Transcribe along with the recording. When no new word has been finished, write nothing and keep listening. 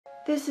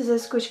This is a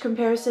Squish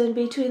comparison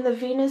between the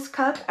Venus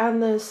cup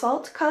and the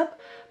Saalt cup,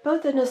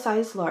 both in a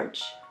size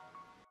large.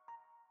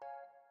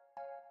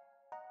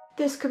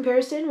 This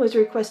comparison was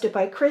requested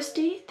by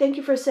Christy. Thank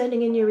you for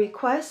sending in your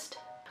request.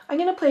 I'm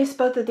going to place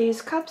both of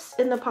these cups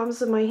in the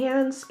palms of my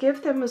hands,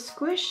 give them a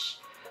squish,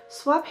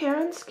 swap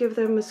hands, give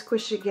them a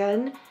squish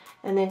again,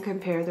 and then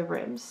compare the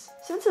rims.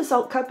 Since the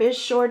Saalt cup is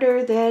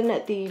shorter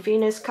than the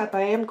Venus cup,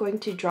 I am going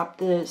to drop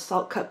the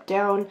Saalt cup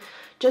down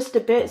just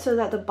a bit so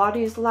that the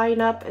bodies line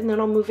up, and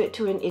then I'll move it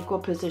to an equal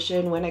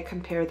position when I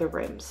compare the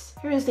rims.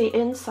 Here is the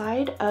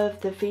inside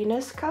of the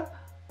Venus cup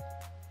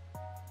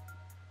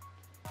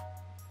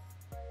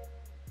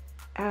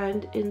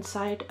and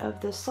inside of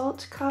the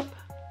Saalt cup.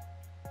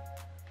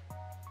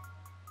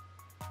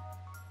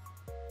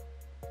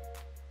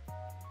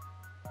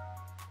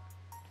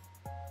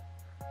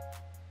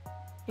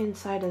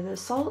 Inside of the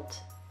Saalt,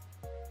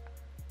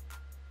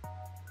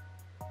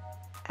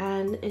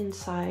 and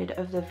inside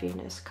of the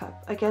Venus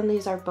cup. Again,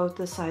 these are both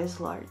the size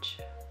large.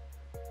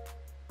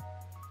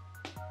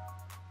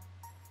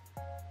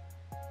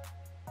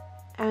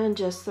 And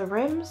just the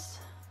rims.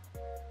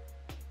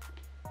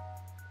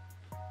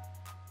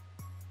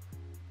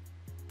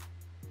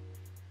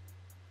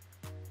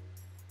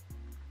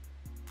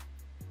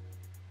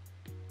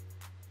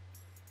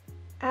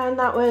 And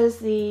that was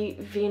the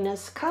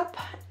Venus cup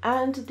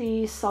and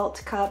the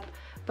Saalt cup,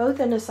 both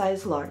in a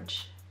size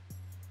large.